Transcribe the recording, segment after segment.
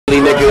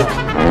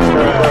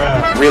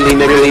Really,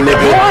 nigga.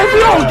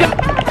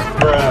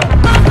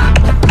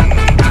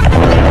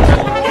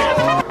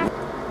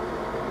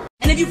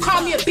 And if you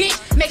call me a bitch,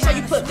 make sure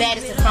you put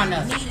baddest in front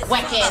of me.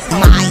 Whack ass.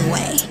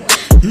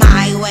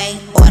 My way,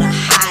 or the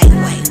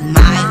highway.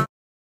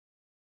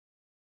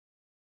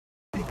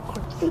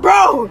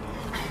 Bro!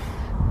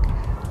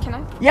 Can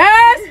I?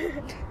 Yes!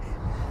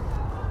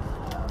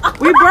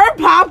 We burn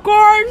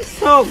popcorn,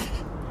 so...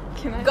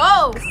 Can I?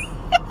 Go!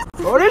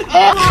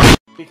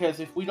 Because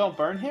if we don't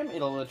burn him,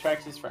 it'll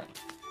attract his friend.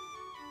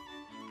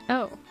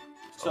 Oh.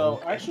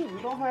 So, actually,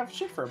 we don't have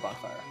shit for a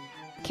bonfire.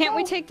 Can't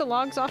we take the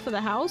logs off of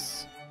the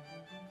house?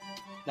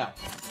 No.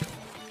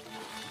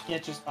 You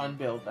can't just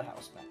unbuild the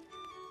house,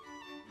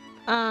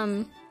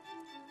 man.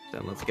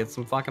 Then let's get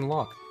some fucking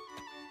lock.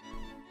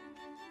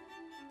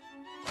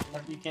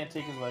 You can't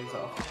take his legs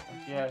off.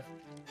 Yeah.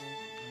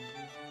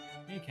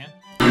 You can.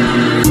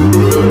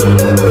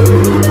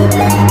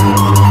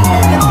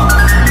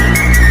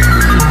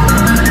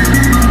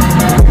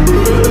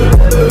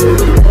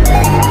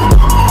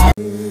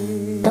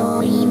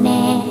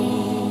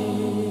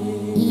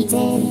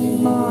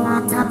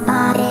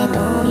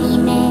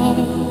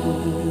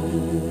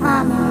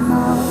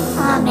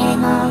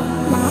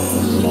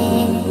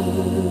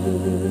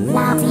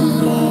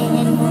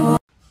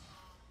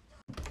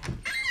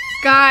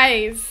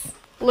 Guys,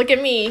 look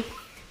at me.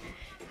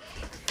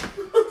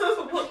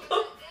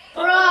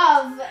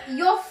 Bruv,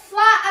 you're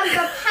flat as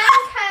a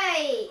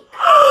pancake!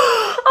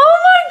 Oh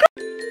my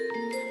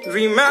god!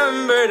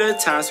 Remember the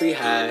times we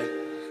had,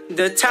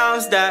 the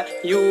times that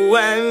you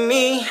and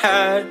me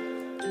had.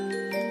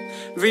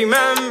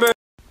 Remember.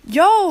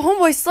 Yo,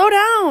 homeboy, slow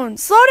down!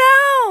 Slow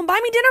down! Buy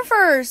me dinner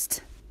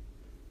first!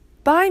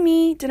 Buy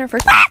me dinner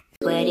first.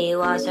 Sweaty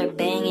walls are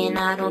banging,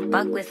 I don't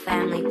fuck with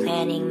family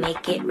planning.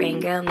 Make it rain,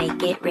 girl,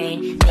 make it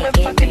rain. Make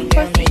it rain,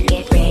 girl, make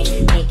it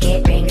rain. Make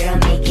it rain, girl,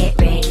 make it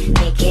rain.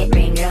 Make it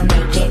rain, girl,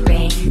 make it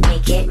rain.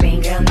 Make it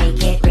rain, girl,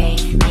 make it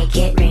rain. Make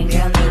it rain,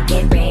 girl, make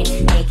it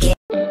rain. Make it.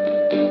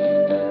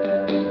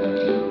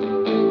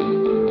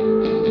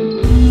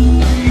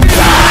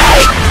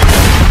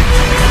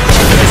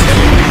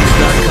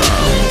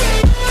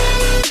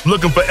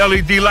 Looking for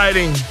LED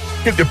lighting?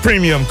 Get the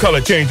premium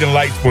color changing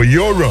lights for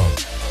your room.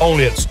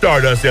 Only at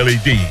Stardust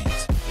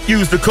LEDs.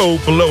 Use the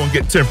code below and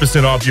get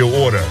 10% off your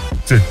order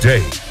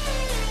today.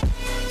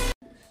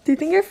 Do you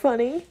think you're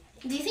funny?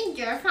 Do you think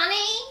you're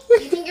funny?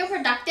 Do you think you're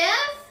productive?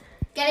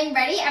 Getting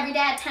ready every day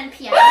at 10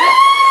 p.m.?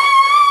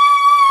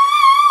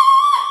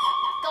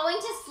 Going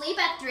to sleep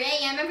at 3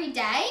 a.m. every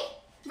day?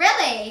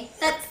 Really?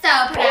 That's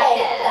so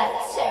productive.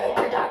 That's so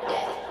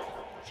productive.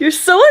 You're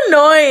so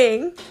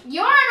annoying.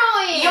 You're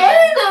annoying. You're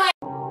annoying.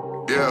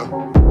 Yeah.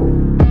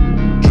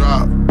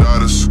 Dropped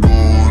out of school,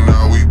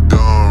 now we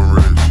done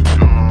rich.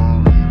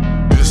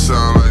 This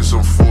sound like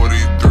some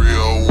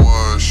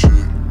 4301 shit.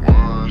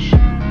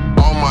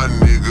 All my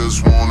niggas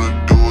wanna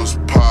do is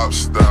pop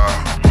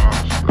style.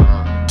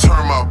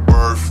 Turn my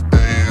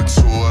birthday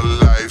into a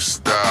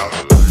lifestyle.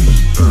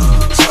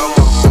 Tell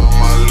my mom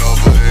I love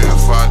her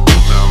if I do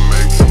not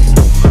make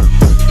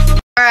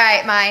it.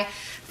 Alright, my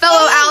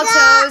fellow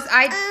altos,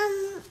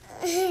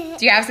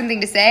 do you have something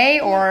to say,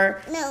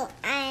 or? No,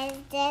 I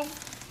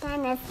just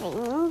wanna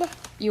sing.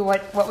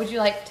 What would you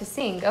like to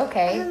sing?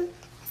 Okay.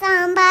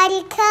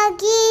 Somebody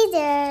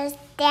cookies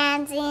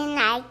dancing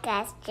like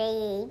a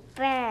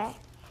stripper.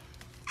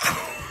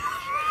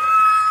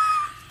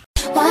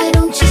 Why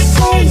don't you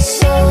say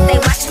so? They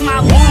watching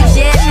my moves,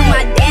 yeah, do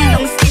my dance.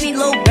 I'm a skinny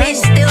little bitch,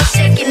 still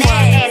shaking ass.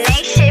 And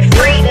ain't shit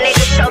free,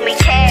 niggas show me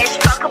cash.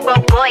 Fuck a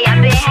broke boy, I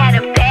been had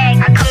a bag.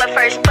 I come in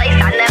first place,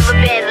 I never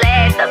been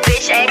last. A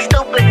bitch act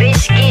stupid,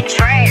 bitch get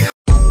trashed.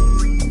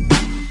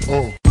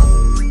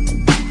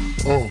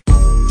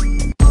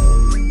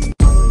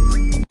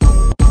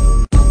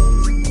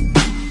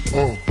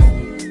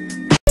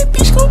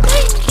 Bitch go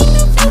play,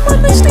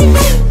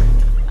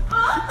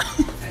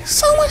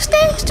 so much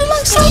things do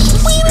like so.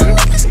 We the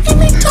niggas and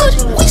they told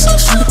you we so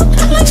short,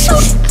 like so.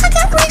 I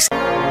got race.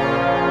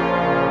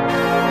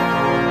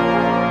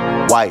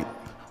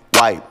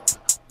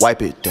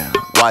 Wipe it down.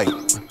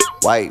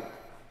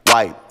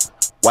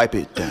 Wipe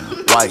it down.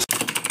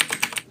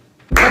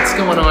 What's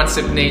going on,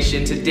 Sip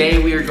Nation?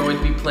 Today we are going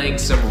to be playing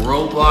some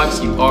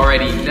Roblox, you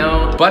already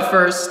know. But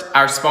first,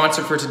 our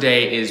sponsor for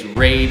today is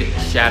Raid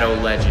Shadow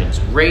Legends.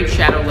 Raid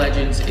Shadow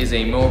Legends is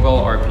a mobile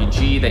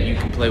RPG that you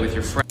can play with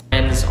your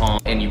friends on,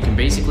 and you can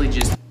basically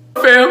just...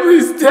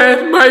 Family's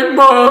dead, my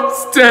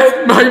mom's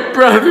dead, my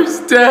brother's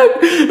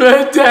dead,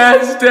 my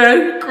dad's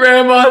dead,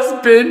 grandma's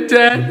been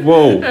dead.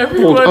 Whoa,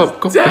 everyone's hold up,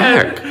 go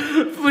dead. back.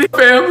 Please,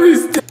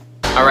 family's dead.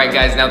 Alright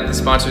guys, now that the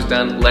sponsor's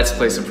done, let's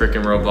play some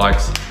freaking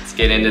Roblox. Let's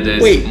get into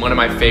this. Wait, one of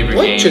my favorite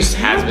games, just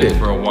has happened? been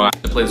for a while.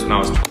 I played this when I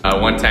was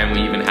one time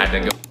we even had to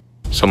go.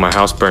 So my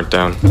house burnt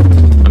down.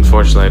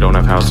 Unfortunately, I don't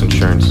have house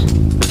insurance.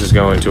 This is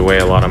going to weigh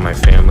a lot on my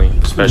family,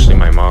 especially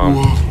my mom.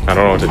 I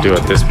don't know what to do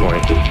at this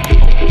point.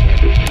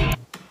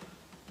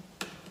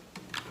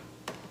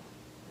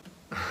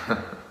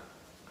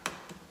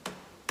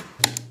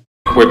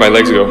 Where'd my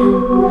legs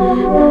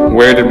go?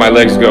 Where did my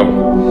legs go?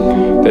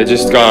 They're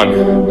just gone.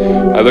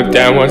 I look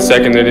down 1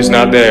 second, they're just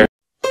not there.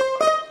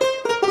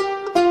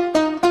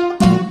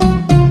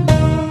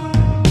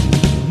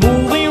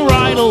 Moving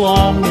right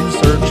along in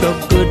search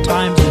of good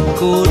times and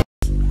good.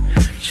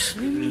 Just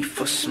leave me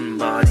for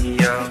somebody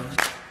else.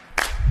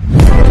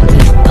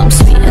 I'm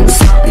sweet and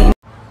salty.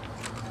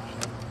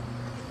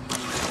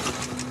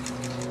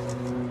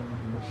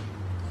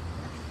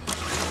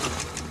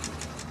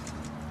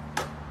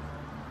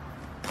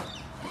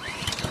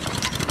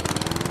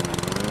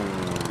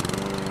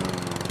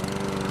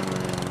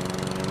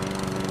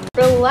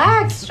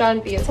 Relax,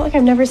 John B. It's not like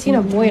I've never seen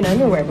a boy in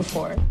underwear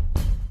before.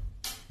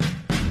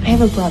 I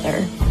have a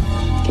brother.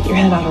 Get your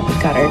head out of the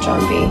gutter,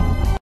 John B.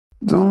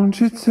 Don't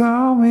you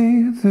tell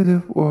me that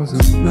it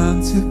wasn't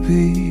meant to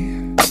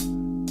be.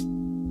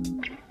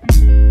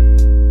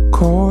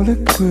 Call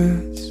it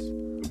quits,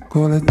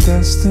 call it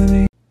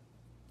destiny.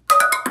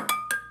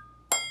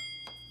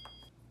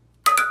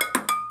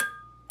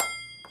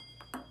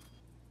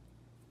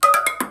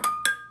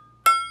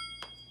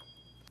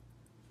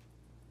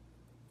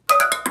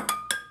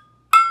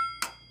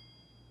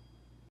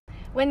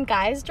 When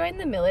guys join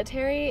the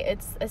military,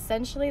 it's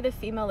essentially the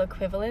female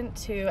equivalent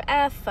to,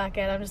 fuck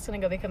it, I'm just gonna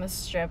go become a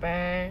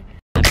stripper.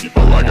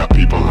 People, I got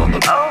people on the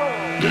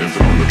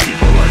dancing on the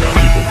people, I got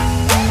people.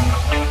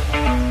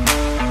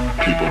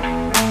 People.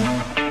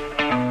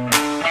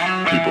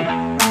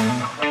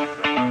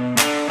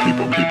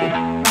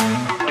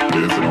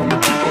 Dancing on the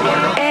people,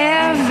 I got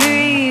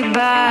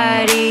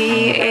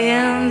Everybody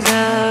in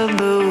the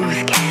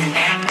booth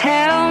can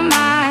tell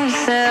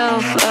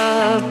myself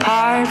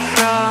apart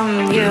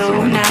from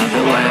you. Now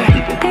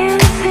we're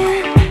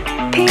dancing,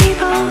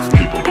 people,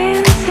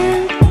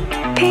 dancing,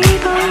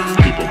 people,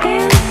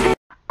 dancing.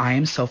 I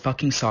am so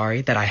fucking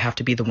sorry that I have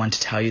to be the one to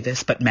tell you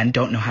this, but men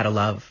don't know how to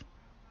love.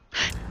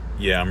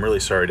 Yeah, I'm really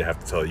sorry to have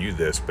to tell you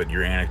this, but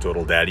your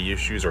anecdotal daddy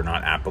issues are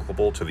not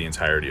applicable to the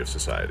entirety of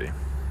society.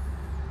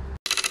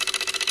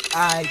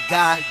 I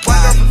got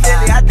one girl from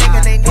Philly, I think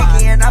her name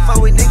Nikki, and I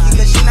fuck with Nikki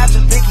cause she not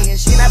too picky and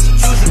she not too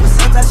choosy, but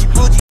sometimes she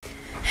bougie.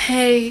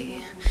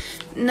 Hey,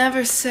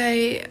 never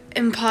say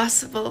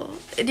impossible.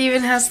 It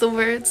even has the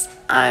words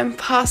I'm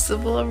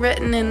possible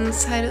written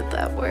inside of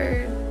that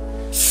word.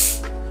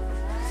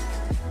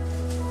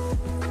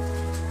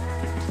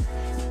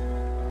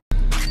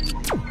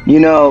 You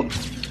know,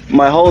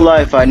 my whole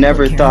life I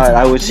never thought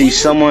I would see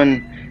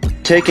someone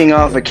taking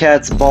off a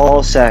cat's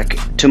ball sack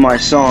to my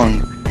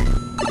song.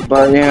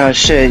 But you know,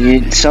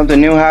 shit, something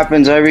new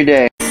happens every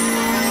day.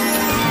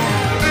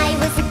 I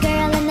was a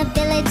girl in the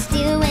village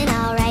doing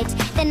alright.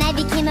 Then I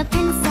became a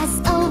princess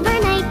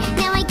overnight.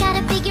 Now I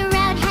gotta figure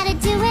out how to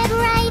do it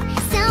right.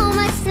 So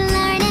much to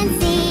learn and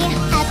see.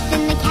 Up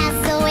in the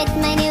castle with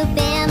my new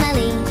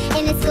family.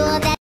 In a school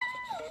that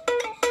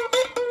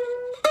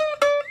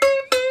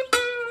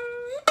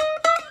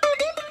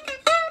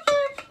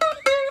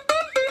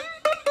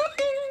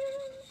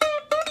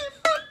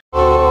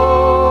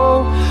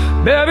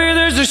Baby,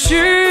 there's a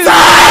shoe.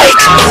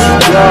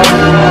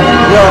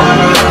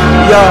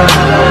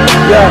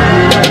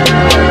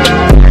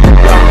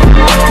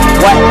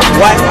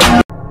 What?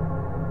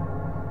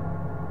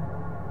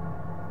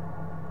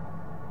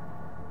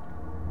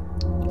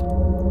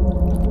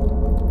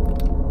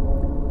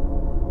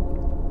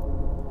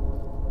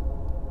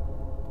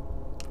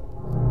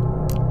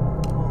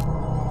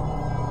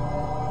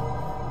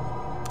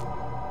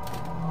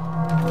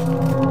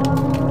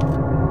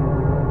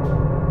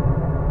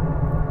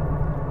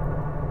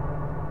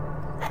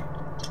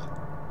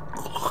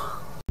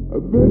 I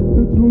bet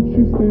that's what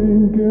she's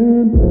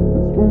thinking.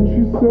 That's when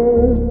she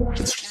said,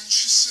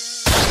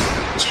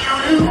 do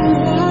you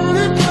want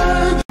it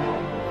back?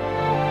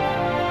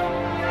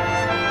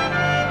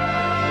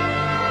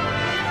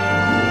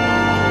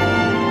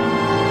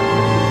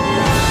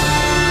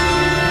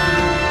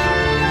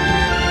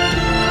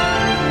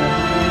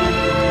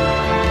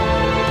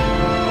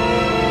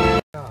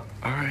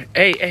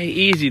 Hey,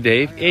 easy,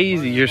 Dave.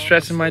 Easy. You're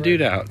stressing my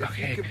dude out.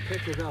 Okay.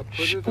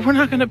 We're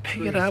not gonna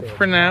pick it up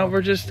for now.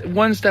 We're just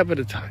one step at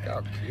a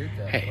time.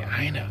 Hey,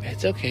 I know.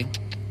 It's okay.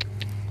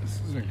 This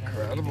is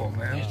incredible,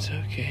 man. It's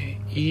okay.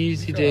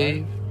 Easy,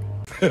 Dave.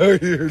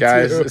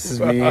 Guys, this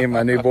is me,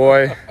 my new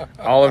boy,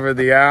 Oliver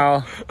the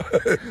Owl.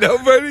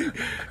 Nobody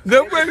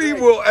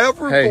will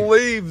ever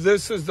believe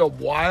this is the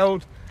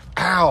wild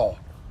owl.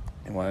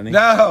 You want any?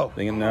 No.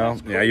 No?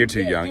 Yeah, you're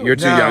too young. You're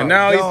too young.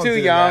 No, he's too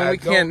young. We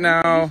can't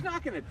now. He's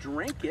not gonna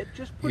drink it.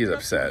 Just put He's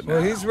upset.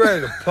 Well, he's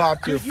ready to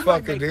pop your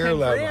fucking ear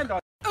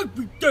level.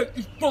 Every day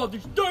is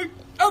Father's Day.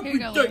 Every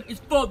day is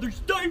Father's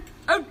Day.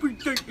 Every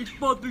day is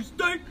Father's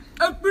Day.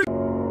 Every.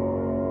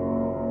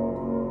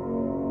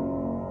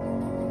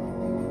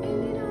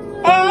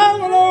 I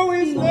will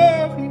always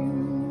love you.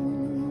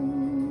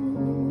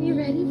 You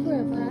ready for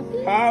a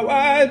puppy? How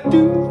I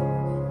do.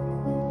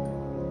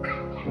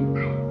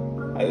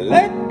 I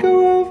let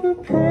go of a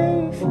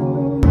prayer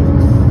for.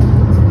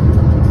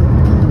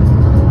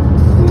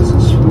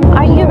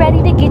 Are you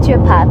ready to get your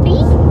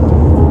puppy?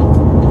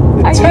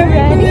 Are you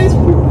ready?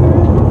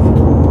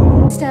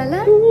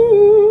 Stella?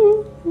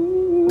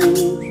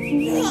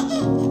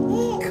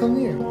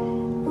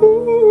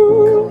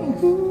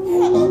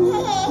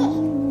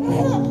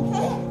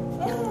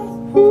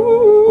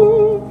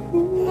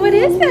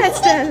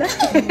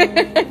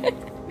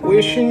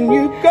 Wishing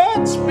you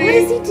Godspeed. What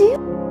does he do?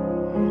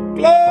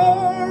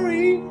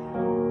 Glory.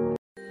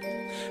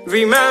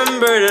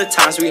 Remember the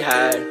times we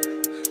had,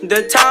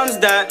 the times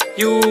that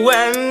you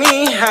and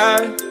me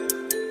had.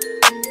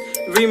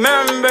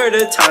 Remember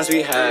the times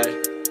we had,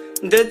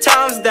 the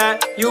times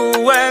that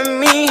you and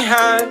me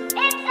had.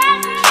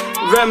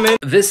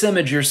 This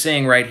image you're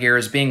seeing right here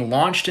is being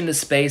launched into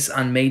space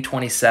on May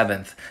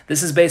 27th.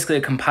 This is basically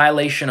a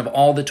compilation of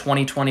all the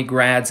 2020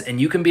 grads,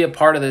 and you can be a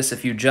part of this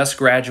if you just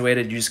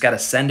graduated. You just gotta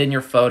send in your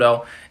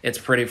photo. It's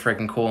pretty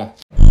freaking cool.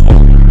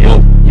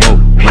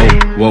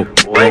 Whoa,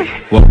 wait,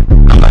 whoa.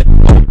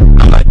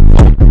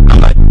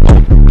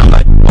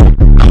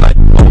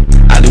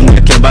 I do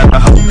not care about the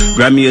hoe.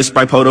 Grab me a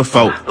Sprite, pour the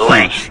folk.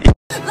 Let's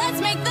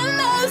make the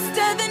most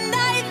of the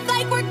night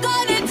like we're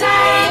gonna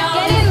die.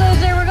 Get in,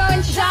 loser, we're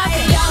going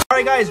shopping.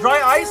 Alright guys, dry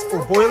ice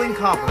or boiling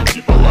copper?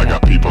 People, I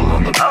got people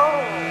on the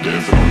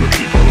dancing on the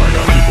people, I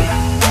got people.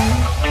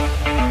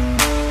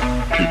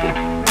 People.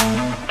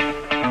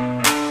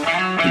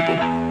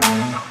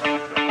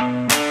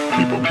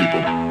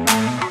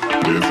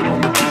 Dancing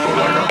on the people, I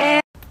got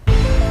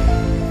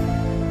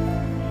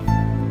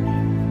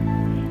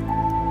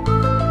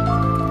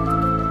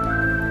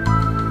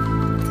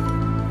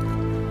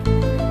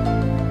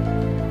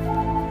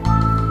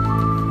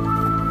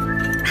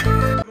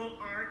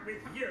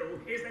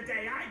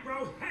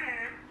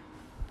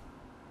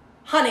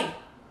Honey,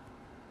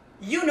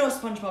 you know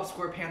SpongeBob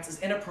SquarePants is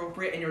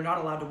inappropriate and you're not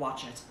allowed to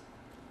watch it.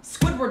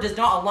 Squidward does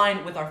not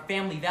align with our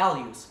family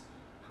values.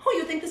 Oh,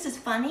 you think this is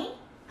funny?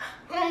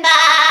 Well,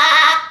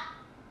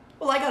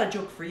 I got a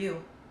joke for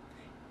you.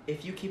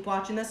 If you keep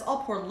watching this, I'll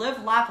pour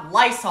Live Laugh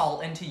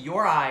Lysol into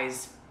your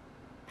eyes.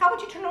 How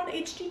about you turn on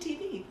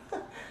HGTV?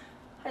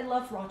 I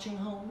love watching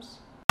homes.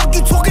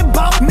 You talking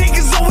about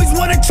niggas always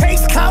wanna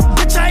chase clout,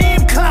 bitch I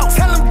am clout.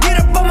 Tell them get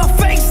up on my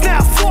face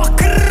now,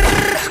 fuck.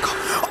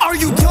 Are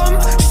you dumb,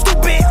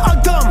 stupid, or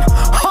dumb,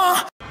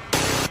 huh?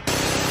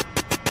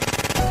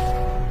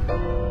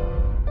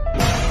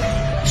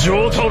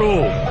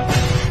 Jotaro.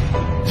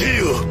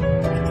 Yeah.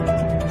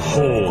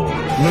 Ho.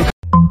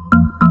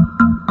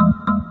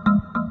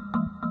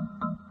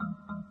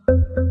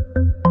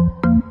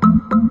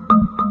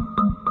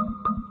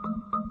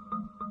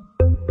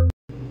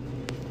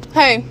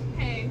 Hey.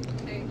 Hey.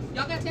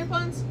 Y'all got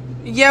tampons?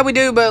 Yeah, we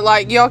do, but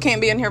like, y'all can't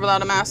be in here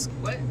without a mask.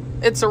 What?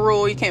 It's a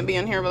rule, you can't be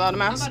in here without a I'm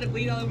mask. about to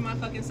bleed all over my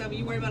fucking stuff.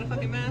 You worried about a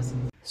fucking mask?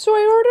 So I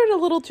ordered a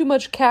little too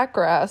much cat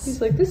grass. He's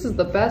like, this is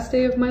the best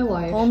day of my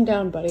life. Calm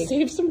down, buddy.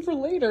 Save some for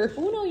later.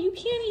 Uno, you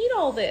can't eat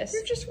all this.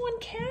 You're just one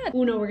cat.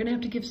 Uno, we're gonna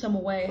have to give some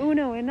away.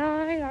 Uno and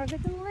I are the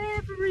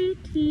delivery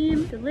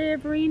team,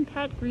 delivering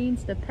pet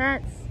greens to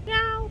pets.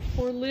 Now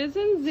For Liz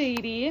and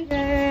Zadie.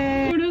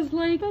 Yay. Uno's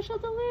like, special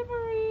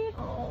delivery.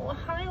 Oh,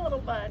 hi little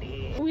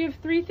buddy. We have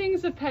 3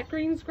 things of pet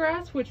greens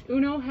grass, which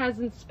Uno has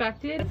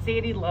inspected.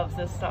 Zadie loves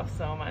this stuff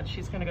so much.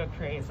 She's gonna go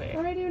crazy.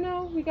 All right,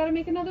 Uno, we gotta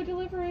make another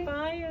delivery.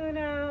 Bye,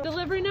 Uno.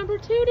 Delivery number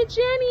 2 to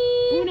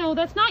Jenny. Uno,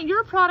 that's not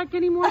your product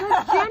anymore.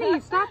 That's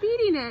Jenny. Stop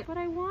eating it. But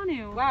I want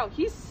to. Wow,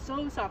 he's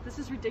so soft. This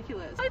is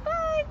ridiculous.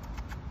 Bye-bye.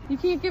 You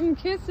can't give him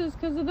kisses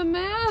because of the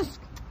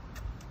mask.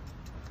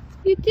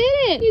 You did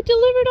it. You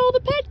delivered all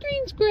the pet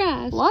greens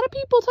grass. A lot of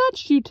people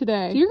touched you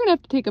today. So you're going to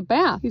have to take a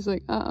bath. He's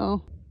like,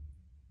 uh-oh.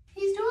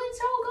 He's doing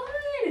so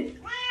good.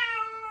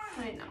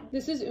 I know.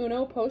 This is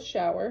Uno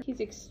post-shower.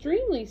 He's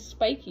extremely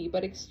spiky,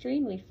 but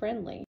extremely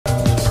friendly. 3,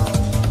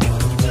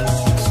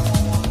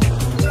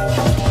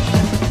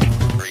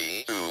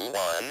 2,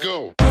 1,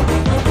 go.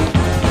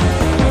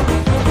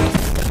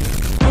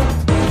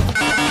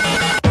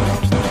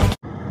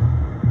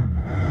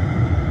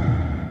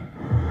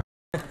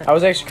 I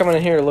was actually coming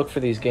in here to look for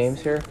these games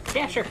here.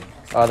 Yeah, sure.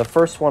 The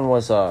first one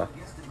was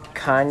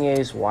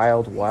Kanye's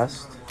Wild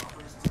West.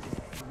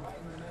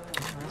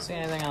 I don't see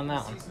anything on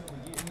that one.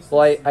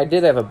 Well, I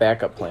did have a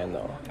backup plan,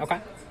 though. Okay.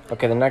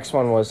 Okay, the next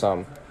one was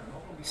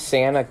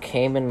Santa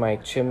Came in My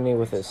Chimney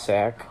with His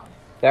Sack.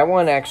 That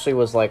one actually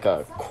was like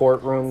a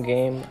courtroom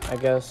game, I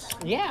guess.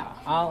 Yeah,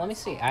 let me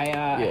see. I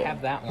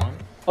have that one.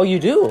 Oh, you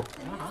do?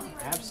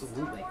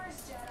 Absolutely.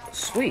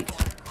 Sweet.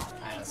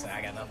 Honestly,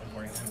 I got nothing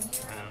for you, man.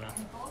 I don't know.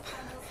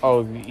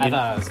 Oh, I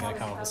thought I was going to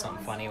come up with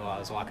something funny while I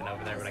was walking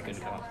over there, but I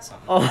couldn't come up with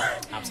something. Oh.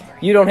 I'm sorry.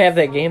 You don't have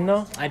that game,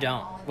 though? I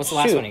don't. What's the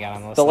last one you got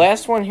on the list? The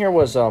last one here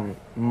was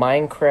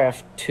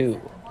Minecraft 2.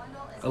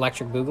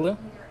 Electric Boogaloo?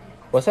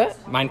 What's that?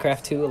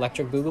 Minecraft 2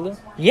 Electric Boogaloo?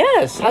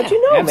 Yes! Yeah, how'd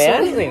you know, man?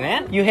 Absolutely,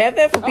 man. You have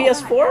that for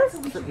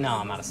PS4? No,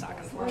 I'm out of stock,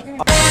 unfortunately.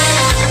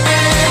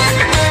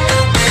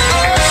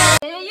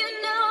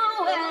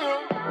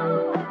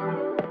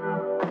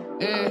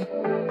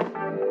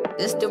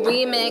 This the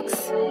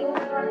remix.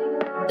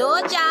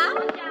 Doja.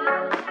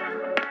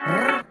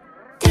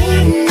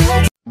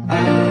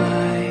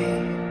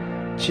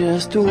 I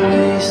just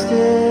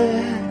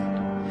wasted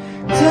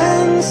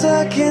 10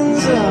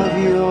 seconds of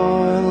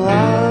your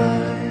life.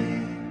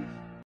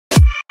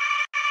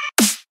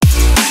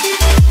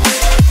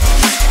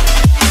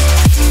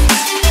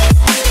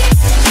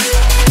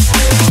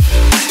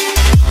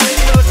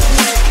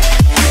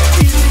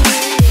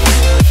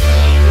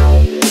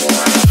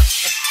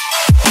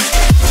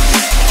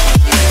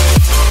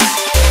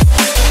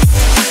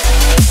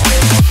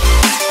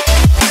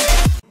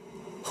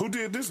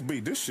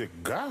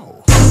 shit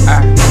go.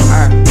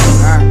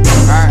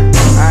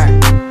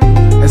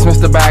 It's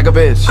Mr. Bag a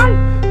Bitch.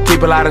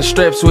 Keep a lot of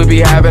strips, we be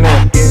having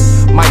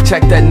it. Might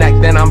check that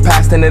neck, then I'm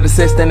passing it,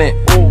 assisting it.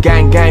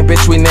 Gang, gang,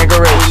 bitch, we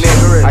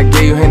niggerish. I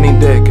give you Henny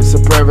dick, it's a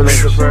privilege.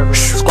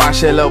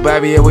 Squash it, little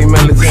baby, yeah, we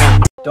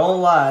militant.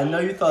 Don't lie, I know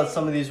you thought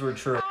some of these were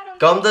true.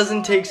 Gum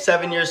doesn't take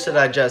 7 years to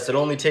digest, it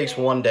only takes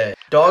 1 day.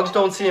 Dogs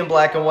don't see in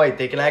black and white,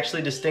 they can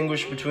actually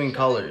distinguish between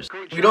colors.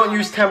 We don't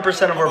use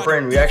 10% of our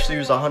brain, we actually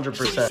use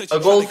 100%. A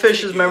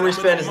goldfish's memory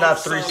span is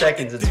not 3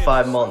 seconds, it's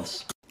 5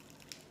 months.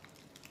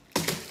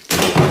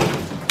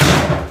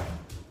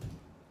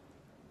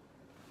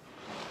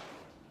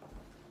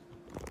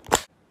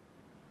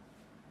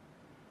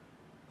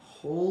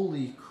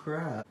 Holy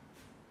crap.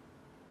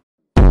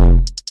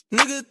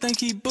 Nigga think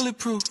he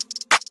bulletproof.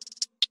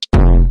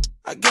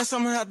 I guess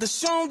I'ma have to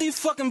show him these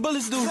fucking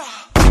bullets do.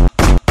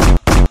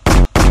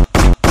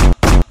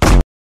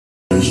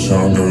 It's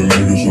time that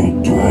niggas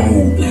will throw.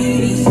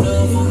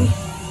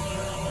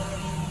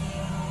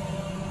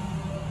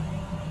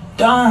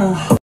 Down.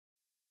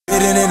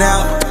 Get in and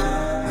out.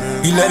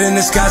 You letting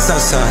the scouts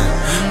outside.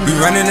 We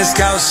running the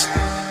scouts.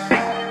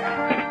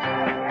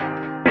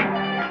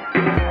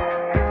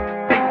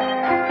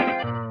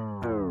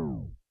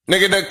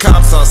 Nigga, the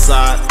cops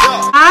outside.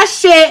 Ah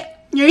shit,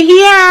 you're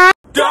here.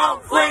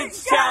 Don't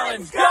flinch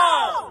challenge,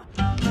 go!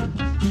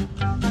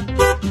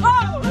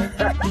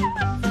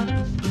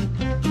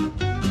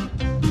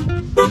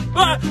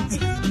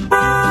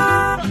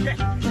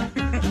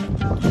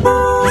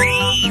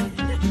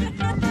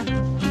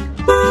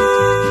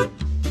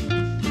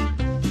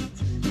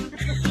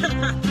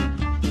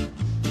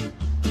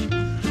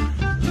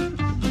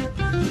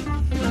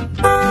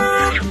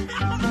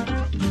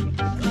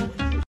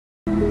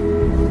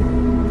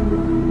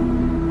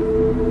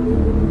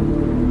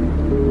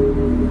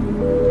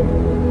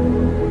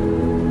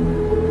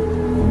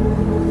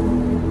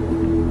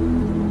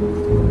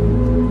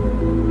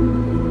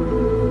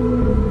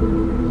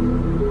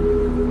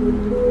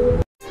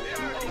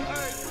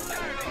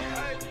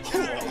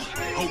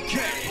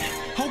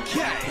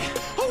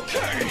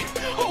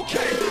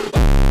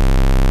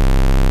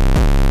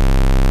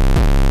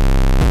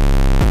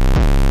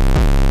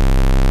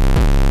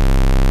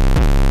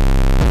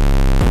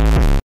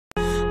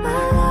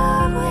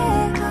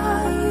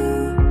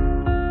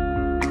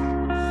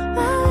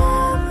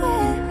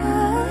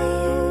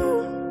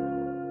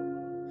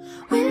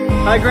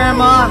 Hi,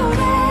 Grandma.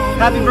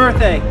 Happy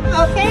birthday.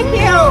 Oh, thank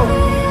you.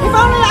 If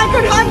only I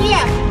could hug you.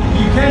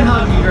 You can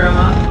hug me,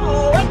 Grandma.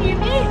 Oh, what do you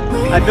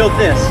mean? I built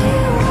this.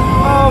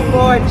 Oh,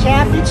 boy,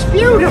 chap, it's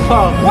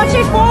beautiful. What's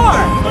it for?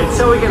 It's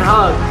so we can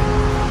hug.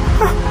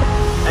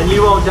 And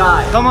you won't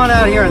die. Come on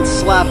out here and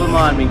slap them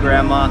on me,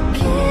 Grandma.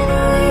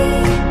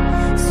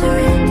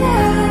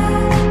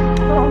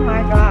 Oh,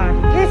 my God.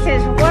 This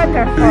is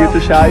wonderful. Did you get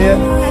the shot yet?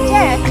 Not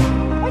yet.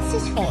 What's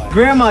this for?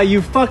 Grandma,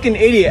 you fucking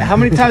idiot. How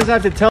many times do I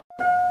have to tell?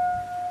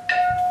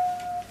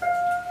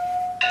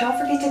 Don't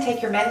forget to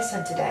take your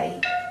medicine today.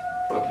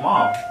 But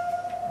Mom,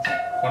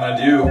 when I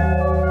do,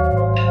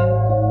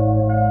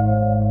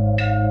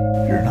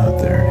 you're not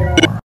there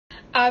anymore.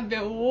 I've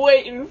been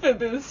waiting for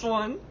this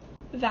one.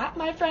 That,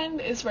 my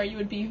friend, is where you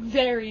would be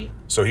very...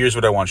 So here's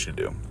what I want you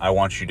to do. I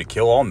want you to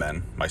kill all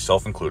men,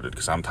 myself included,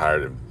 because I'm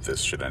tired of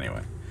this shit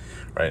anyway,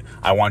 right?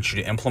 I want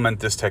you to implement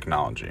this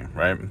technology,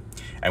 right?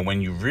 And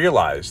when you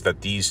realize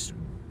that these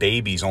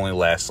babies only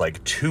last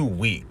like 2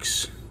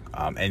 weeks,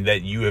 and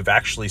that you have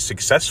actually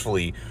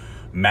successfully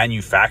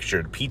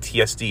manufactured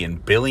PTSD in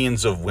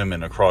billions of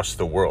women across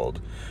the world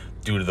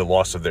due to the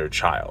loss of their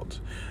child,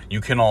 you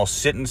can all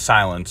sit in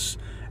silence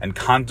and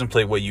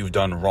contemplate what you've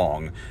done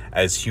wrong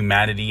as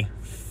humanity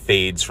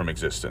fades from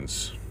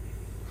existence.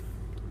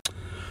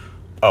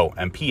 Oh,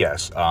 and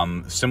P.S.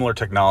 Similar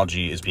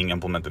technology is being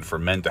implemented for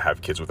men to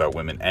have kids without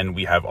women, and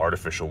we have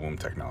artificial womb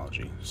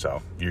technology.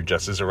 So you're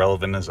just as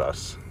irrelevant as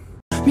us.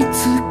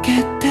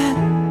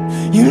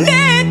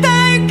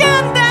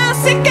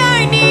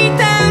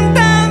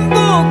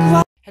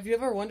 Have you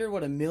ever wondered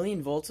what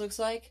 1,000,000 volts looks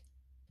like?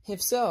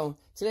 If so,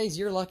 today's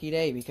your lucky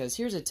day, because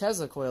here's a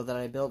Tesla coil that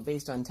I built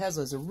based on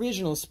Tesla's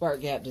original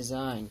spark gap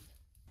design.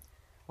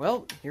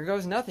 Well, here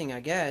goes nothing, I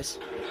guess.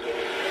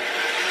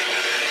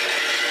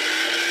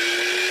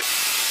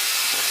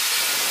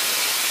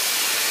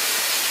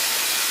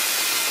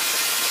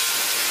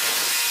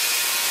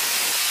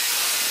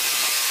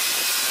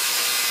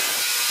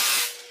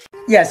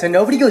 Yeah, so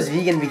nobody goes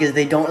vegan because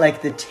they don't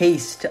like the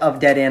taste of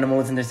dead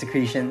animals and their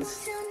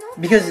secretions.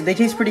 Because they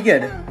taste pretty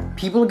good.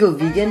 People go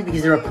vegan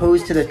because they're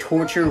opposed to the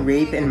torture,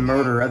 rape, and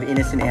murder of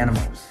innocent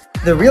animals.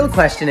 The real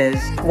question is,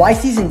 why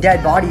season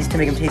dead bodies to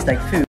make them taste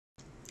like food?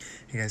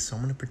 Hey guys, so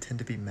I'm gonna pretend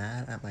to be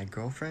mad at my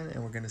girlfriend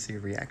and we're gonna see a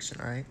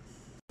reaction, alright?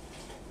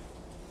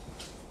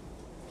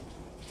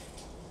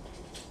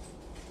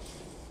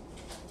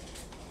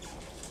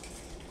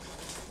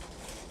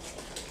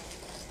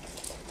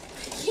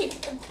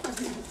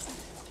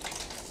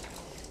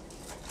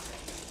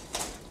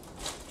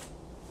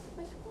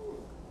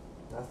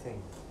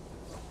 Nothing.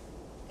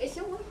 Is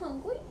someone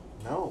hungry?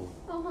 No.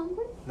 Oh,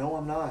 hungry? No,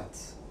 I'm not.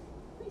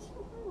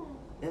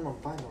 Em, I'm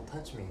fine. Don't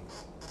touch me.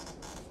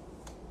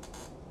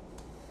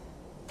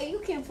 Hey, you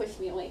can't push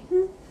me away.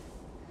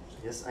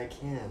 Yes, I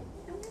can.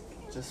 No, you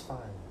can't. Just fine.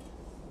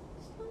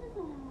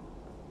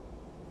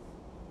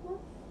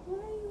 Why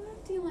are you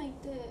acting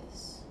like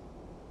this?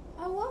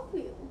 I love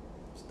you.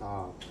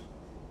 Stop.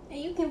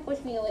 Hey, you can't push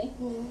me away.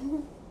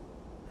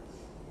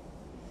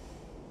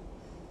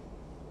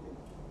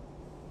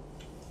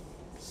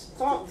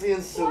 Stop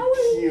being so Why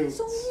were you cute.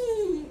 so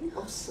mean?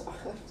 I'm sorry.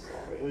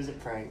 It was a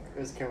prank. It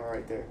was a camera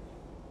right there.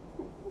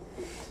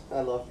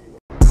 I love you.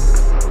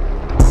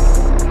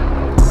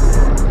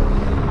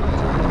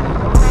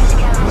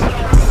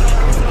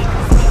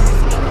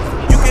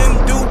 You can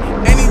do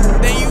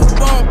anything you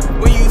want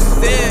when you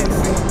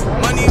sexy.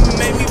 Money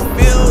make me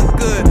feel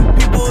good.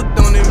 People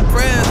don't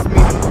impress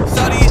me.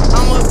 Shawty,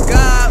 I'm a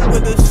god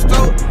with a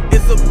stroke.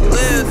 It's a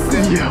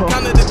blessing.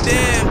 Count of the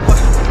dead,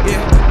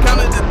 yeah. Count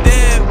of the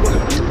dead,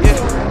 yeah.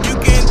 You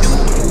can do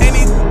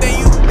anything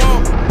you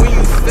want when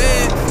you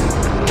sexy.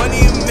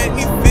 Money make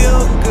me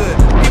feel good.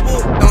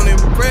 People don't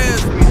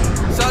impress me.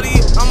 Shawty,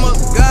 I'm a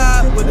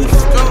god with a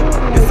stroke.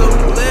 It's a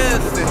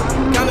blessing.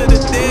 Count of the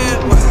dead,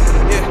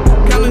 yeah.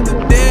 Count of the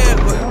dead,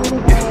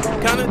 yeah.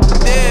 Count of the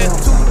dead.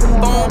 2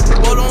 phones,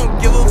 boy, don't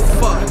give a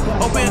fuck.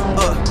 Open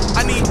up.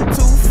 I need 2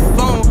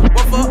 phones.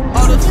 One for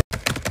all the.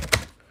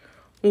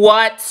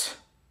 What?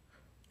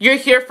 You're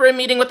here for a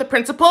meeting with the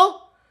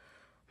principal?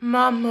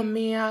 Mamma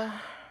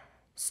mia.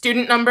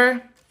 Student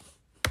number?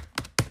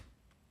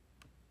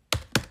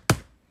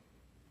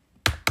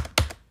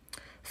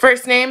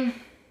 First name?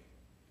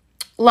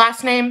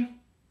 Last name?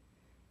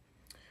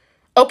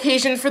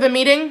 Occasion for the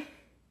meeting?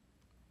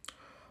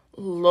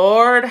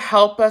 Lord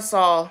help us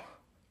all.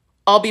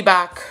 I'll be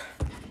back.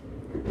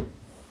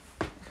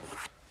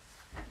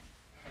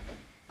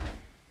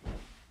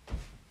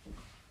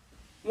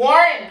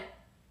 Warren!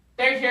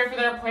 They're here for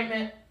their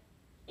appointment.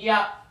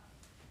 Yeah.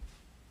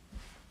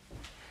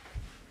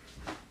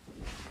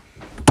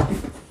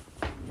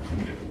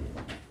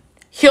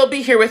 He'll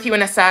be here with you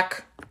in a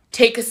sec.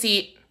 Take a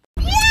seat.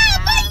 Yeah,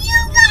 but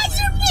you guys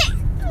are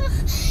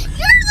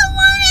you're the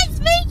one that's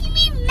making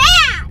me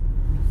mad.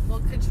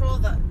 Well, control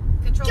the.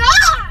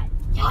 God!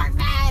 You're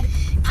mad.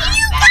 Can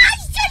you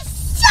guys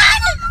just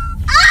shut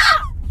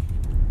up?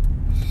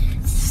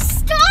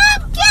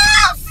 Stop,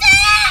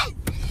 Gelson!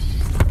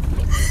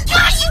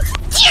 God, you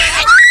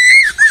damn it!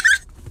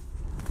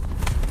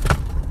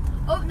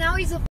 Oh, now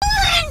he's a.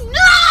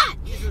 Not!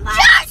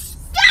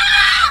 Just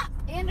stop!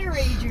 And a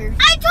rager.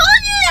 I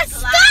told you to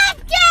stop,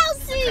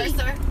 Kelsey!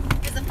 Cursor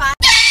is a 5.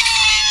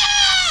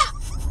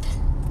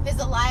 Is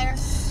a liar.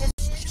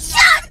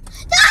 Shut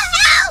the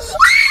hell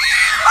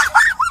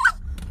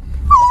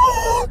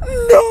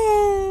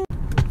No!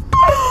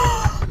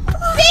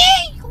 Be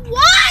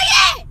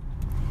quiet!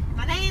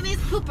 My name is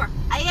Cooper.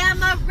 I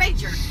am a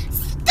rager.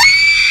 Stop!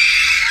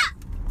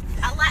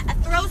 I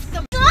throw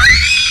some.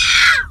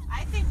 Stop!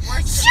 I think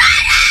worse than.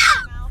 Shut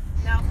up!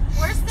 No,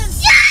 worse than.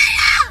 Shut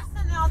up!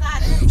 Worse than all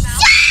that is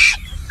mouth. Shut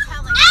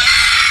Telling up!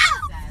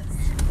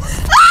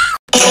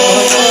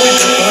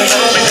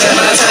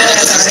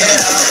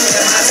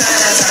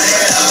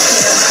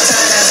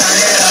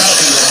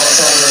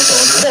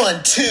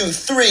 One, 2,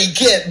 3,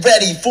 get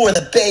ready for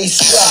the bass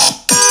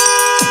drop.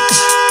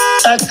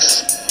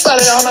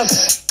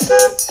 Expelliarmus.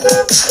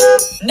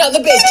 Now the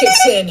bass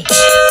kicks in.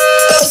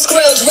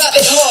 Squirrels rap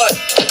it hard.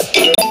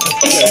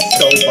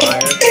 So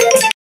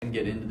fired. And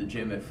get into the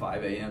gym at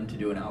 5 a.m. to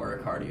do an hour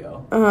of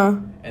cardio.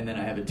 And then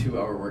I have a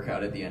 2-hour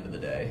workout at the end of the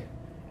day.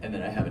 And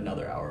then I have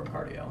another hour of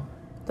cardio.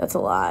 That's a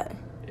lot.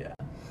 Yeah.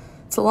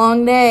 It's a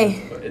long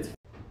day. It's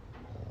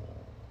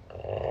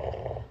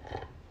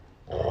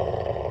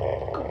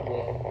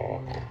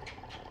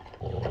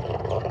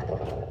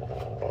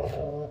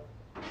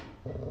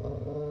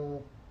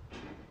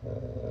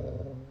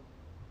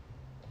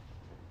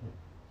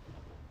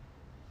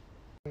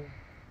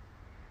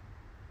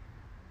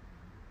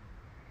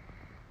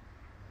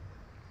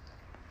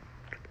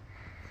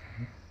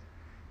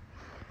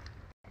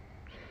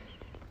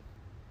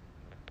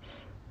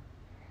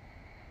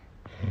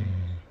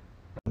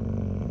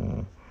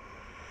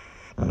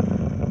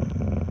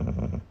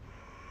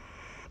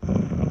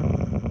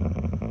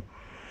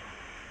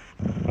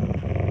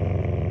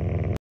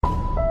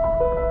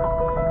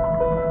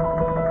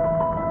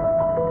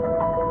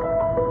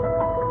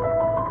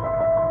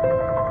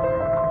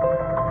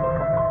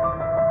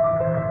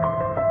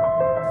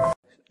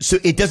So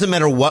it doesn't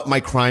matter what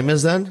my crime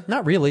is then?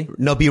 Not really.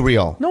 No, be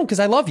real. No, because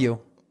I love you.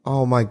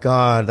 Oh my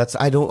God.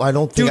 I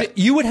don't think. Dude,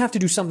 you would have to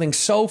do something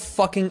so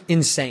fucking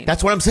insane.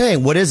 That's what I'm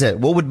saying. What is it?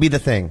 What would be the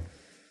thing?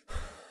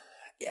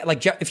 Yeah,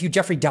 like if you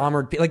Jeffrey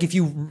Dahmer, like if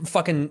you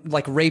fucking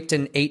like raped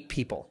and ate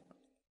people.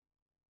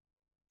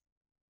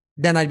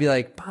 Then I'd be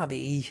like,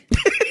 Bobby,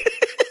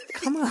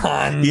 come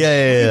on.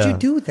 Yeah. Why did you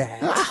do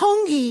that? I'm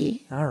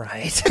hungry. All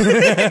right.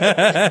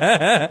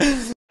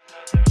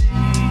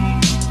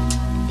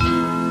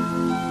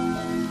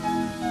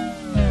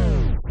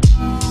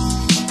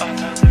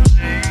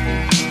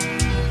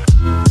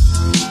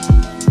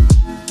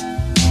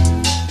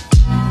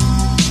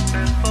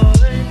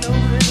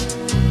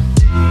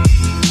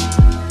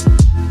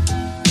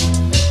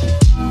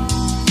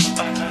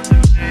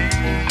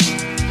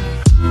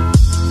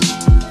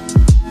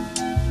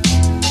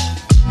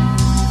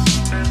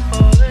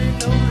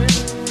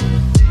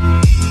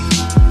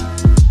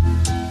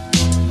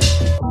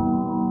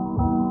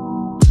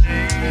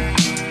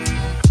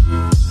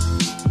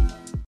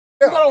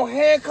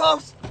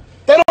 handcuffs?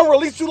 They don't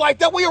release you like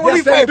that. Where your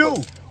release they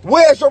papers? do.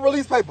 Where's your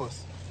release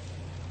papers?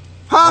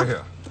 Huh? Right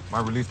here. My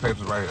release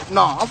papers right here.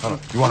 No, I'm Hold on.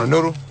 You want a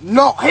noodle?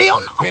 No,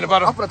 hell no. Peanut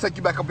butter? I'm gonna take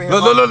you back up in here.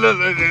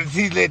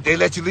 Look. They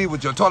let you leave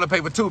with your toilet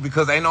paper too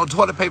because ain't no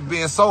toilet paper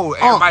being sold.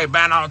 Everybody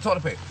buying all the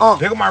toilet paper.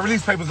 Look at my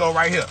release papers though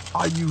right here.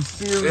 Are you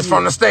serious? It's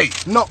from the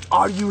state. No,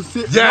 are you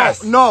serious?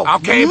 Yes. No. I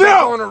came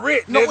back on the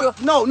writ, nigga.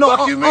 No.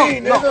 Fuck you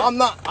mean, nigga? No, I'm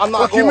not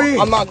Fuck going. you mean?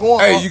 I'm not going.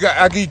 Hey,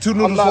 I give you 2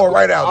 noodles for a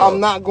right out. I'm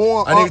not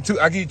going.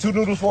 I give you 2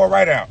 noodles for a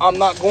right out. I'm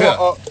not going.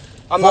 Here.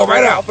 I'm not right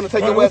going. out. I'm finna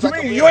take your ass back up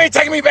in here. You ain't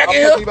taking me back in I'm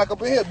here? taking you back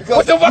up in here because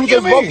What the fuck you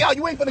just mean? broke out.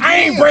 You ain't finna get I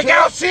ain't me in break jail.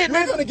 out shit, You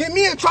ain't finna get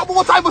me in trouble.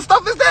 What type of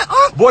stuff is that,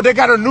 huh? Boy, they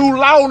got a new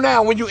law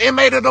now when you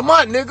inmate of the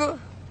month, nigga.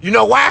 You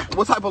know why?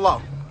 What type of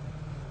law?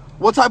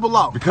 What type of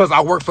law? Because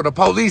I work for the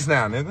police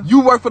now, nigga.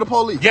 You work for the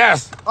police?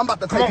 Yes. I'm about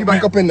to take you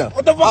back up in there.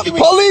 What the fuck you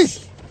mean?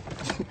 Police!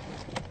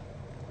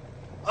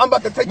 I'm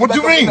about to take you What back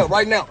you up in mean? there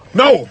right now.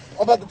 No.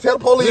 I'm about to tell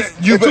the police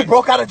You that you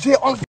broke out of jail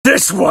on...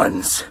 This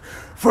one's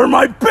for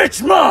my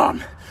bitch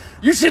mom.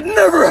 You should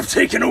never have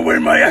taken away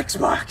my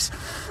Xbox.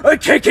 I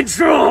can't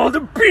control the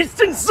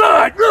beast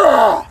inside.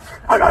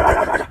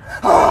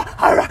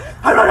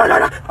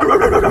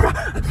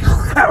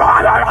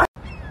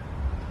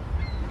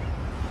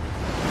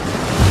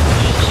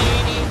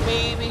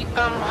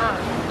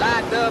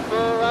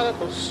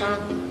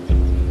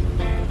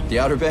 The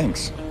Outer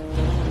Banks.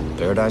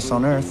 Paradise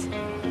on Earth.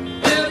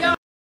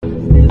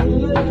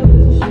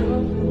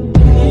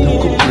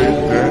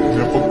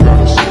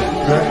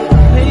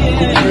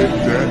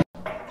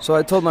 So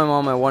I told my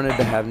mom I wanted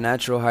to have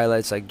natural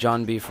highlights like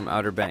John B from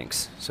Outer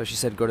Banks. So she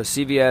said go to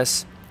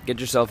CVS, get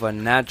yourself a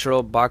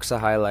natural box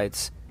of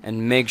highlights,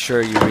 and make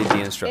sure you read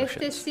the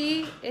instructions. Este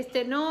sí,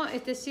 este no,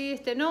 este sí,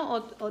 este no,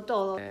 o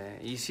todo.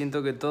 Y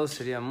siento que todo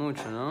sería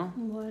mucho, ¿no?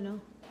 Bueno.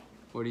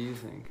 What do you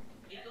think?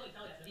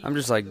 I'm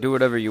just like, do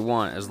whatever you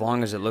want as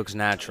long as it looks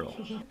natural.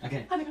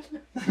 Okay.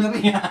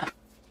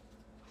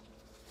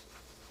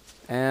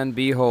 And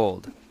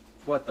behold.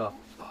 What the?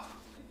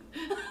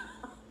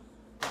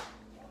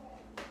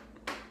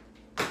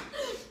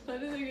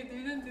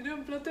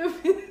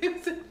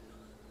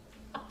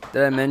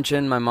 Did I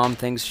mention my mom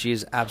thinks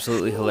she's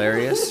absolutely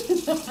hilarious?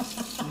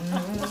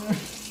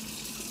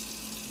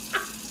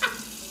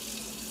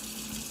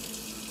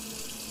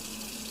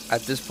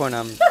 At this point,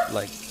 I'm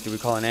like, do we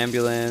call an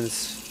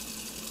ambulance?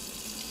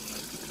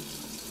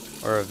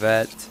 Or a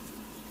vet?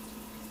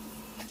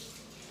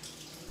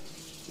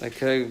 Like,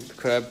 could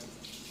I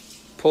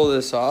pull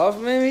this off,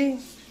 maybe?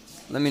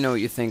 Let me know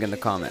what you think in the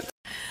comments.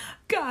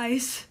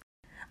 Guys,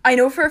 I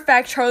know for a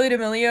fact Charlie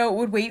D'Amelio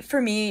would wait for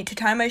me to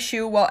tie my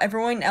shoe while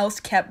everyone else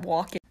kept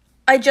walking.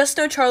 I just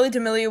know Charlie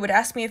D'Amelio would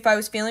ask me if I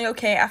was feeling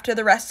okay after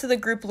the rest of the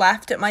group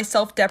laughed at my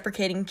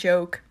self-deprecating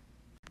joke.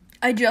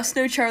 I just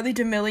know Charlie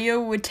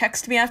D'Amelio would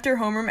text me after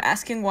homeroom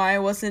asking why I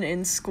wasn't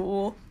in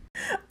school.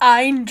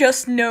 I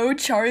just know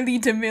Charlie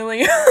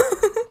D'Amelio.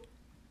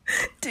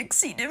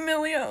 Dixie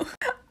D'Amelio.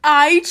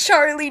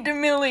 Charlie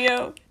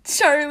D'Amelio.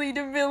 Charlie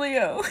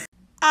D'Amelio.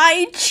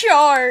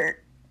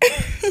 chart.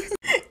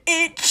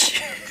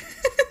 Itch.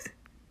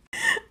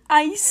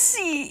 I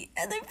see.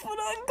 And they put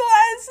on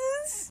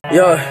glasses.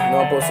 Yo, no,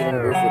 I'm posted in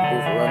the booth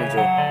with running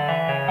to.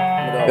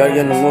 Gotta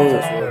get in the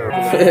mood.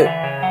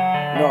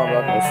 No, I'm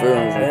rocking the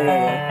feelings.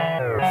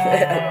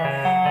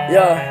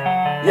 Yeah.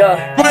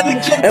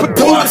 And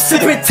boom, I'm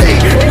sipping tea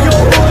in your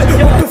hood.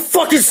 What the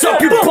fuck is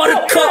up, you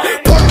buttercup?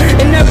 Park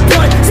in that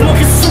blunt,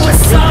 smoking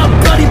suicide,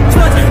 bloody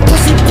blood.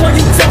 Pussy boy,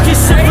 you talking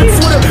shit for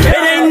Twitter.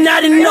 It ain't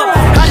not enough.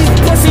 How these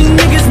pussy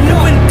niggas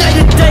moving day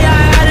to day. I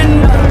had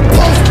enough.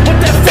 Post with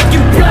that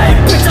fucking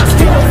blade. Bitch, I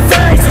steal a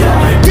face.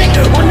 Dick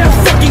on that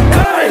fucking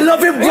gun.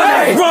 Love it,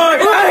 right? Fuck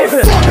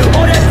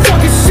all that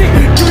fucking shit.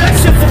 Do that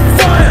shit for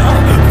fun.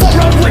 Fuck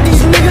around with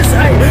these niggas,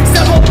 ayy.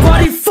 Stab my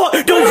body, fuck.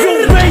 Don't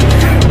you rate?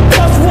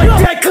 Puff with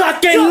that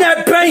Glock and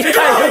that bang.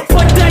 Ayy,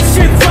 put that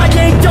shit right,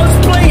 ain't just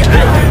play.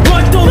 Ayy,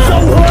 run through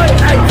your hood.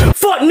 Ayy,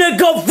 fuck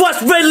nigga,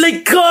 what's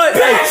really good?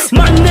 Ayy,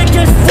 my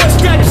niggas wish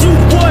that you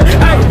would.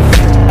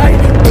 Ayy,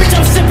 bitch,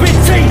 I'm sipping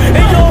tea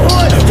in your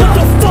hood. What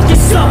the fuck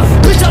is up?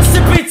 Bitch, I'm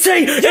sipping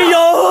tea in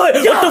your hood.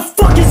 What the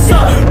fuck is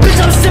up? Bitch,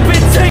 I'm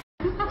sipping tea.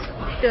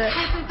 Do it.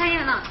 拍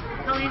见了，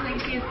高丽会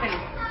进粉。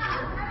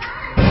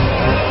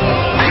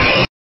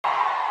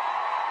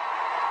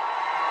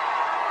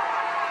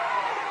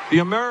 The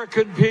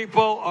American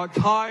people are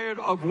tired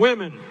of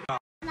women.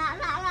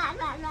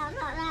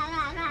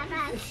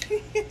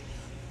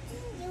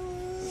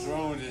 What's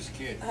wrong with this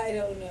kid? I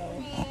don't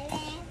know.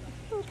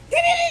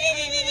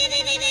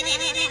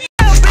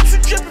 Bitch, we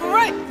drippin'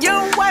 right.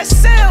 Young white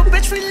cell,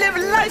 bitch, we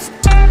living life.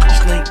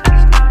 Snake.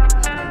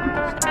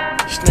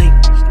 Snake.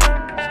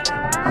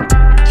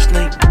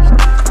 Snake.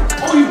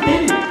 Oh, you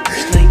did it.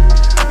 Snake.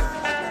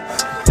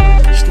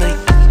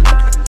 Snake.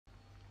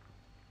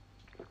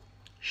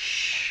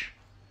 Shh.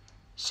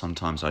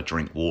 Sometimes I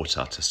drink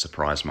water to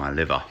surprise my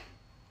liver.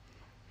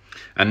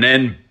 And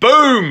then,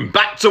 boom!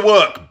 Back to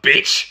work,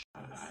 bitch!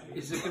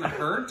 Is it gonna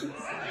hurt?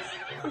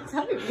 It's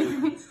heavy.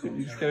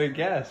 You just gotta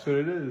guess what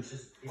it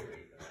is.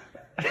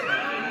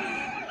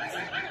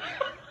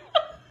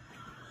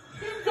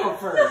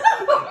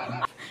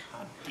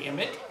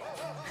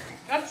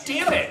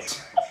 damn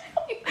it!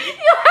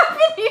 You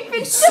haven't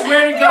even. I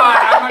swear to God,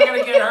 I'm not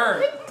gonna get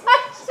hurt.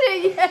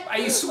 Yes.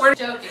 I swear. What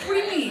do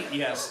you mean?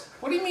 Yes.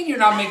 What do you mean you're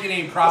not making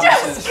any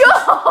promises? Just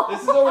go.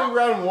 This is only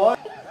round 1.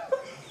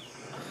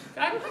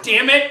 God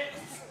damn it!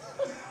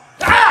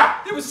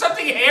 Ah! There was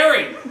something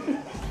hairy.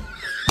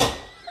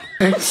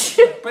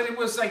 But it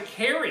was like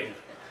hairy.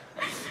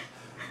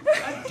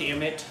 God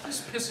damn it! This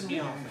is pissing me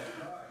off.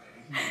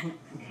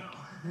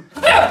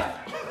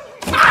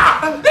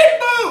 Ah!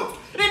 It moved!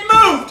 It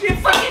moved! It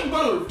fucking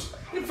moved!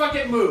 It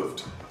fucking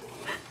moved!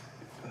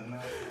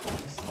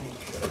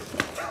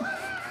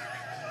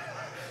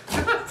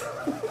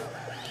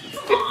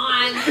 Come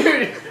on.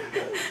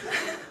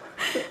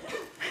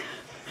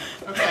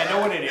 Okay, I know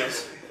what it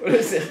is. What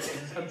is it?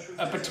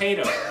 A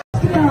potato.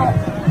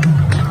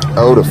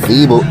 Oh, the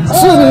feeble. To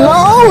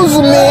nose,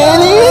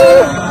 Manny.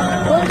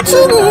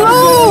 To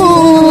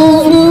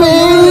nose,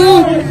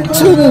 Manny.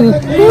 To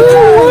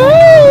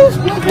nose.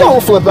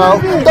 Don't flip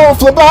out. Don't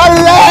flip out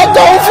of that.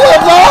 Don't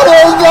flip out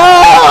of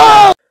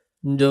that.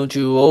 Don't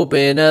you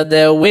open up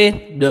that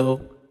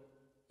window.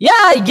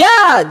 Yeah,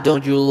 yeah.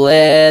 Don't you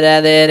let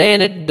out that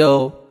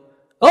antidote.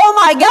 Oh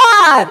my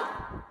God.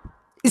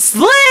 It's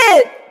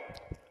lit.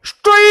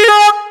 Straight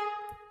up.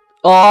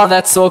 Oh,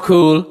 that's so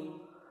cool.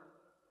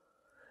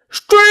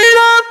 Straight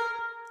up.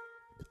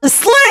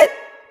 It's lit.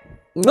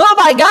 Oh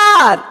my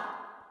God.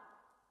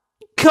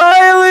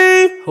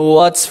 Kylie,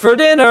 what's for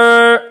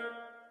dinner?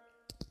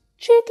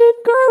 Chicken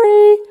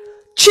curry.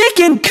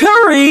 Chicken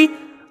curry?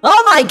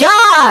 Oh my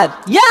God.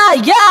 Yeah,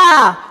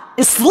 yeah.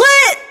 It's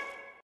lit.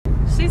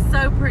 She's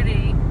so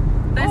pretty.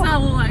 Does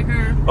not look like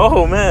her.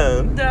 Oh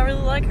man. Do I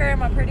really like her?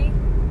 Am I pretty?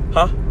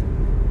 Huh?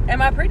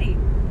 Am I pretty?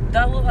 Do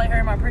I look like her?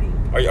 Am I pretty?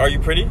 Are you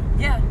pretty?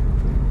 Yeah.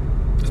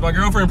 Is my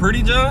girlfriend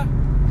pretty, John?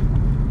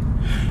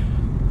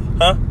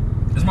 Huh?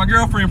 Is my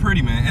girlfriend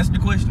pretty, man? Answer the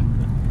question.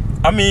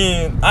 I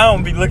mean, I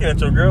don't be looking at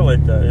your girl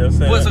like that. You know what I'm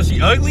saying? What? So she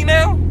ugly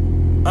now?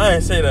 I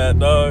ain't say that,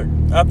 dog.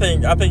 I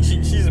think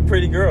she's a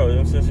pretty girl. You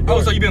know what I'm saying?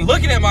 Oh, so you been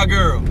looking at my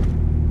girl?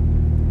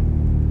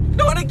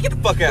 No, I didn't get the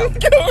fuck out.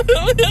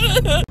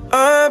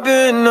 I've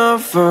been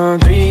up for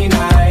 3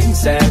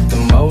 nights at the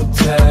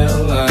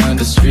motel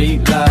under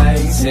street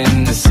lights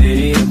in the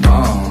city of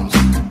palms.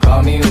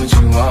 Call me what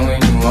you want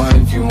when you want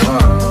if you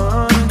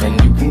want,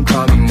 and you can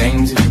call me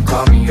names if you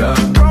call me up.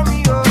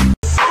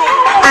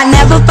 I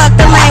never fuck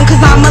the lame cause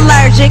I'm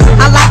allergic.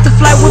 I like to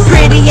flirt with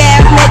pretty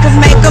ass niggas,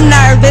 make them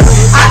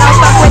nervous. I don't